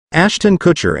Ashton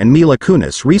Kutcher and Mila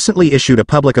recently issued a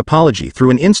public apology through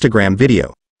an Instagram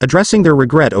video, addressing their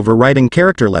regret over writing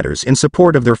character letters in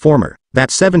support of their former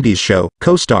That 70s Show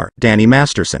co-star, Dani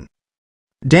Masterson.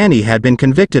 Dani had been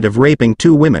convicted of raping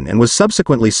 2 women and was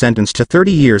subsequently sentenced to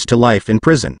 30 years to life in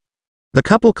prison. The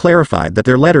couple clarified that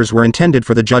their letters were intended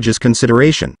for the judge's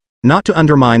consideration, not to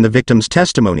undermine the victim's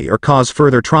testimony or cause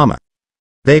further trauma.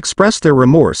 They expressed their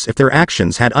remorse if their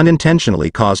actions had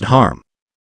unintentionally caused harm.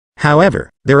 However,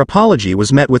 their apology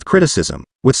was met with criticism,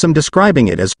 with some describing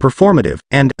it as performative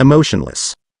and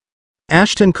emotionless.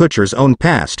 Ashton Kutcher's own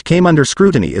past came under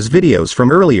scrutiny as videos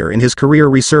from earlier in his career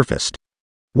resurfaced.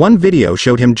 One video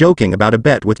showed him joking about a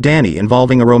bet with Dani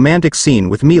involving a romantic scene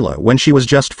with Mila when she was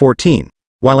just 14,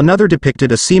 while another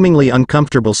depicted a seemingly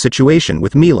uncomfortable situation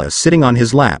with Mila sitting on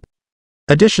his lap.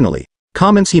 Additionally,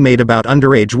 comments he made about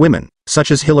underage women,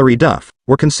 such as Hilary Duff,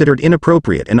 were considered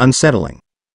inappropriate and unsettling.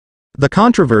 The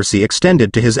controversy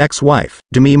extended to his ex-wife,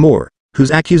 Demi Moore, whose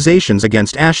accusations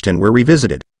against Ashton were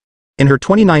revisited. In her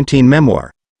 2019 memoir,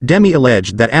 Demi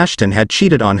alleged that Ashton had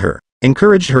cheated on her,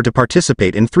 encouraged her to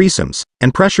participate in threesomes,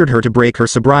 and pressured her to break her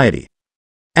sobriety.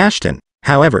 Ashton,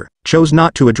 however, chose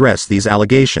not to address these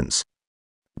allegations.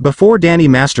 Before Dani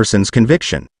Masterson's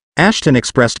conviction, Ashton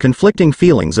expressed conflicting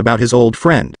feelings about his old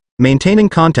friend, maintaining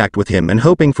contact with him and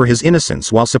hoping for his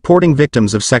innocence while supporting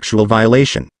victims of sexual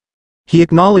violation. He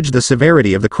acknowledged the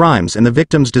severity of the crimes and the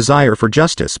victim's desire for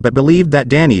justice but believed that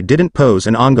Dani didn't pose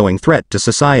an ongoing threat to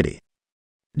society.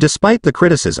 Despite the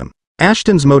criticism,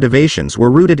 Ashton's motivations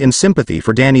were rooted in sympathy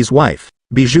for Dani's wife,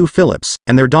 Bijou Phillips,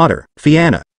 and their daughter,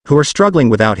 Fianna, who are struggling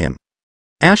without him.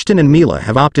 Ashton and Mila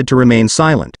have opted to remain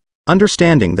silent,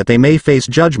 understanding that they may face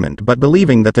judgment but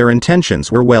believing that their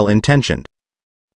intentions were well-intentioned.